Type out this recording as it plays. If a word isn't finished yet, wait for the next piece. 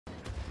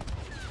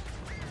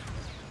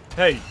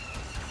Hey,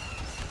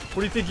 what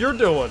do you think you're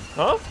doing,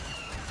 huh?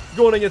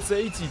 Going against the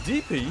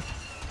ATDP?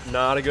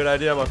 Not a good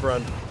idea, my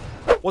friend.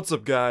 What's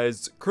up,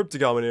 guys?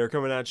 KrypticElement here,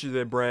 coming at you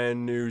with a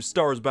brand new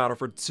Star Wars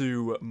Battlefront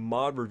 2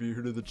 mod review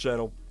here to the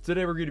channel.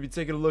 Today we're going to be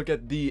taking a look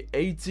at the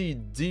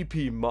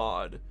ATDP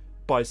mod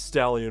by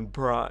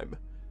StallionPrime.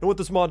 And what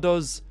this mod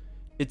does,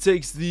 it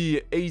takes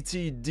the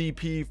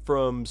ATDP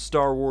from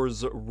Star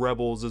Wars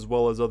Rebels as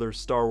well as other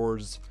Star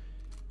Wars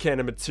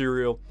canon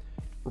material,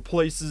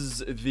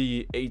 replaces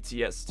the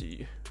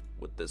ATST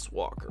with this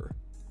walker.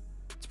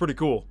 It's pretty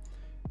cool.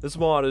 This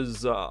mod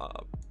is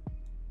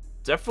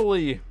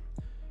definitely,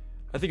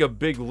 I think, a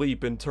big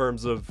leap in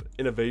terms of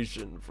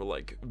innovation for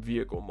like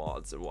vehicle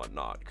mods and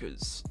whatnot,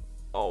 because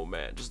oh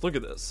man, just look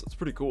at this. It's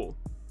pretty cool.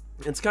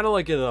 It's kind of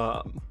like an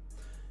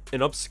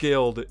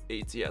upscaled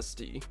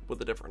ATST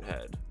with a different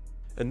head.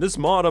 And this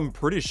mod, I'm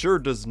pretty sure,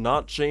 does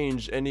not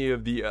change any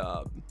of the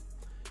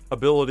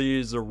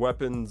abilities or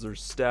weapons or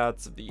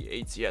stats of the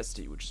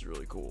ATST, which is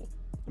really cool.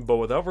 But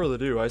without further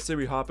ado, I say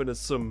we hop into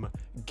some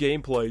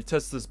gameplay,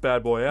 test this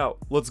bad boy out.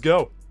 Let's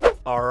go.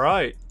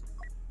 Alright,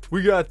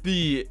 we got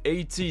the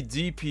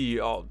ATDP.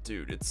 Oh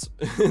dude, it's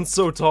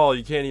so tall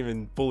you can't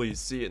even fully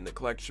see it in the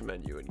collection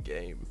menu in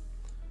game.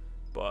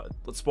 But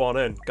let's spawn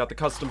in. Got the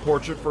custom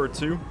portrait for it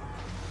too.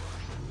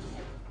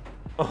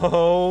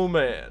 Oh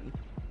man.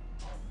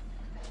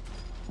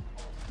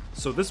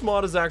 So this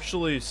mod is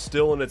actually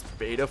still in its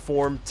beta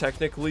form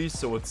technically,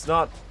 so it's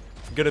not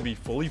gonna be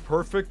fully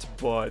perfect,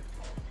 but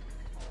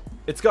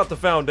it's got the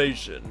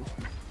foundation,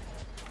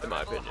 in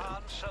my opinion.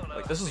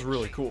 Like, this is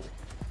really cool.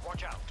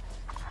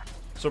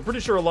 So I'm pretty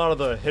sure a lot of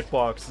the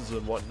hitboxes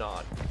and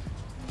whatnot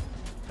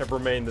have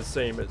remained the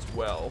same as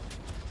well,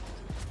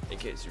 in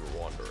case you were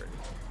wondering.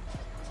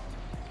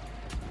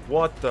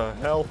 What the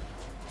hell?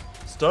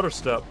 Stutter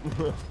step.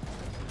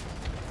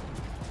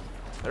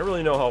 I don't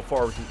really know how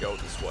far we can go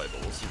this way, but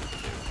we'll see what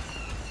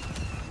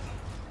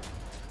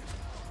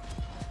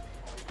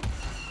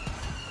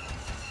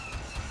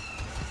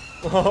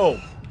we can do. Oh,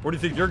 where do you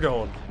think you're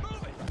going?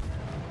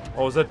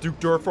 Oh, is that Duke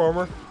Durf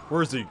armor?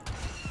 Where is he?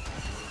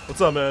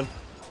 What's up, man?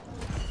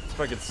 Let's see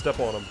if I can step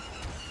on him.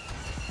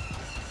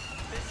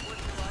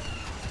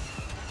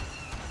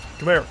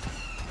 Come here.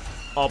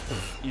 Oh,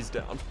 pff, he's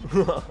down.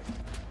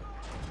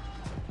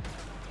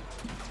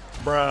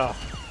 Bruh.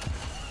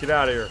 Get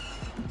out of here.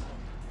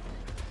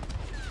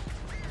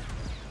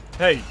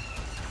 Hey,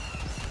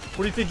 what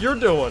do you think you're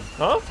doing,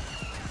 huh?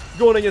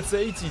 Going against the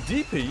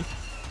ATDP?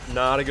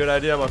 Not a good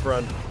idea, my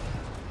friend.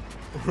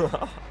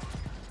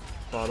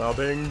 Bada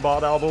bing,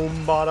 bada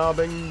boom, bada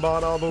bing,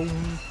 bada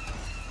boom.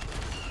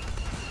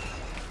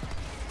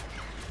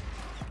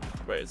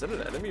 Wait, is that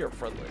an enemy or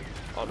friendly?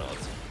 Oh no,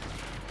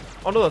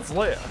 that's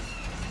Leia.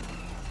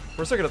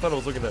 For a second I thought I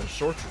was looking at a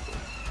short trooper.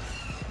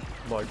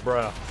 I'm like,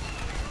 bruh,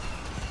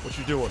 what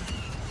you doing?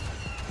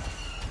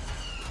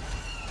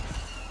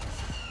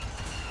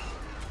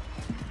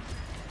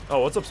 Oh,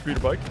 what's up, speeder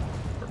bike?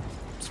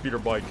 Speeder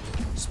bike.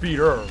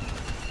 Speeder.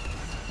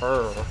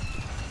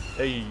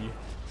 Hey.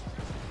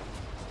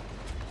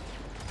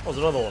 Oh, there's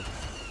another one.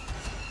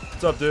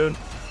 What's up, dude?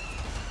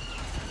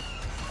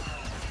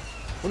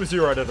 Let me see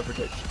your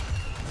identification.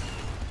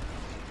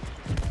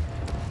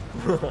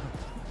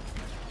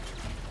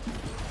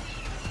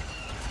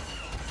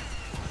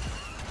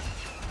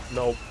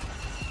 Nope.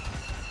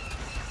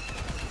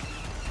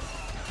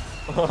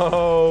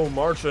 Oh,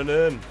 marching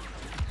in.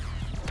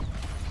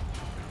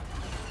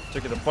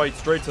 Taking the fight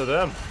straight to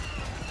them.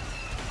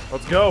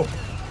 Let's go.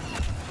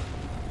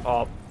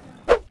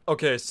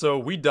 Okay, so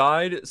we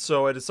died,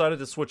 so I decided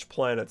to switch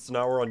planets.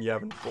 Now we're on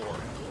Yavin 4.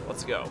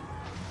 Let's go.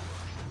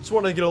 Just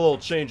wanted to get a little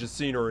change of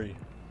scenery.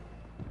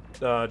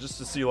 Just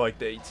to see, like,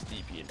 the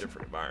ATDP in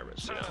different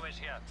environments, you know.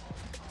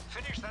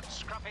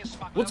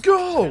 Let's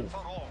go!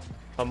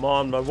 I'm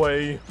on my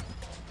way.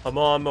 I'm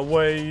on my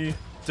way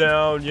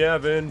down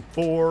Yavin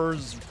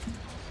 4's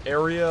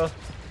area.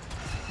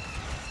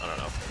 I don't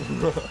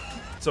know.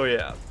 So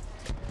yeah,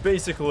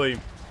 basically,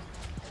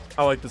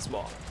 I like this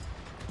mod,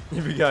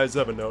 if you guys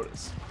haven't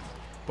noticed.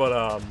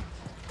 But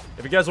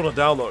if you guys want to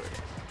download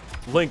it,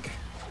 link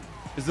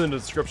is in the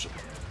description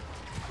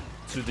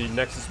to the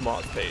Nexus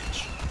Mods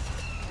page.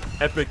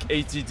 Epic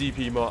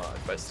ATDP mod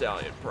by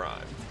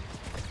StallionPrime.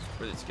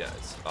 For these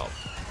guys. Oh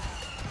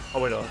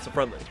wait, no, it's a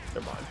friendly.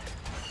 Never mind.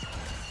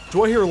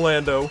 Do I hear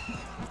Lando?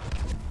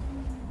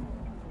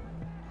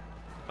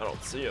 I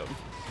don't see him.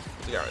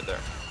 There's a guy right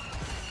there.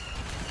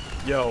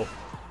 Yo.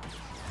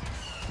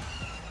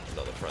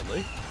 Another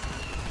friendly.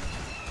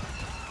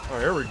 Oh,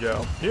 here we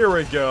go. Here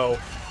we go.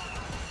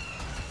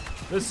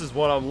 This is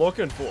what I'm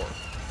looking for.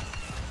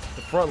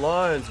 The front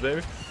lines,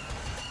 baby.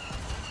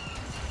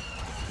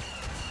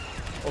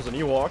 That was an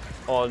Ewok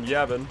on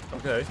Yavin.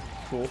 Okay,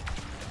 cool.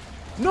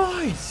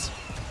 Nice!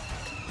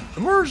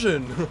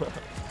 Immersion!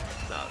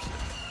 Nah,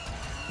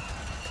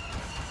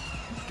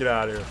 get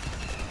out of here.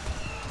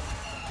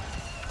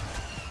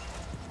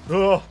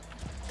 Ugh.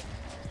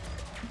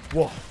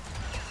 Whoa.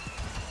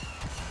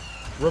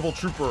 Rebel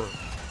trooper.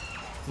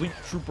 Fleet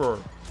trooper.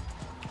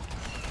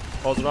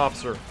 Oh, it's an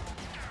officer.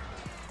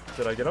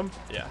 Did I get him?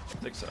 Yeah, I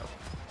think so.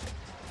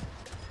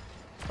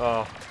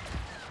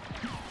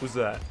 Who's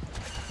that?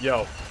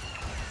 Yo.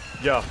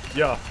 Yeah.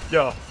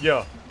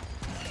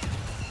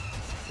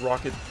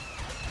 Rocket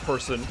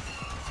person.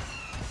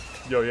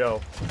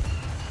 Yo.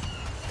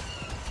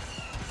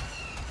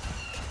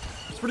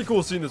 It's pretty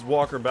cool seeing this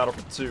walker in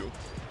Battlefront 2.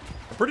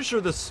 I'm pretty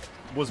sure this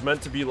was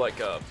meant to be like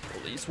a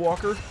police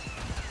walker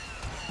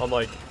on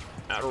like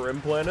Outer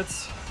Rim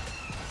planets.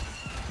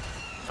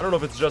 I don't know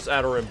if it's just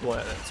Outer Rim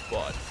planets,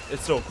 but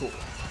it's so cool.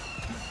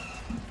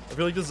 I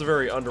feel like this is a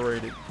very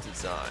underrated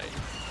design.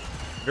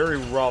 Very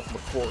Ralph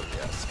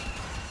McQuarrie-esque.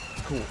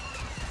 It's cool.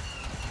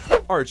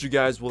 Alright, you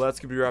guys, well, that's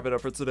going to be wrapping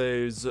up for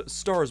today's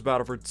Star Wars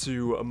Battlefront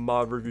 2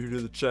 mod review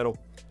to the channel.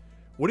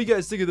 What do you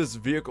guys think of this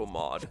vehicle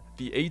mod,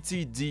 the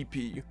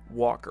ATDP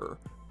Walker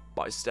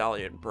by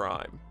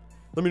StallionPrime?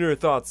 Let me know your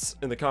thoughts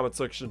in the comment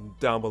section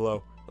down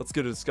below. Let's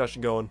get a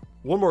discussion going.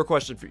 One more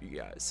question for you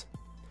guys.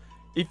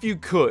 If you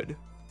could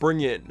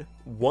bring in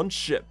one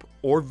ship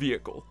or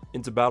vehicle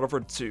into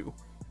Battlefront 2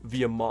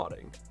 via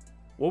modding,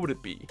 what would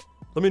it be?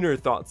 Let me know your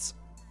thoughts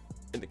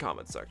in the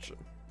comment section.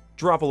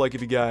 Drop a like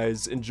if you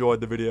guys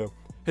enjoyed the video.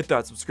 Hit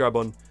that subscribe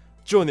button.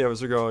 Join the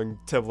ever growing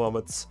table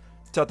elements.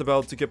 Tap the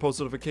bell to get post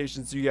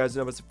notifications so you guys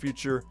know if it's a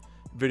future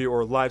video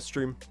or live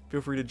stream.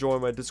 Feel free to join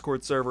my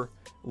Discord server.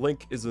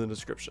 Link is in the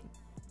description.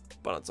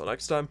 But until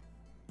next time,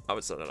 I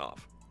was signing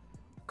off.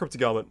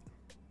 KrypticElement,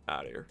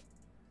 out of here.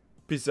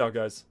 Peace out,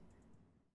 guys.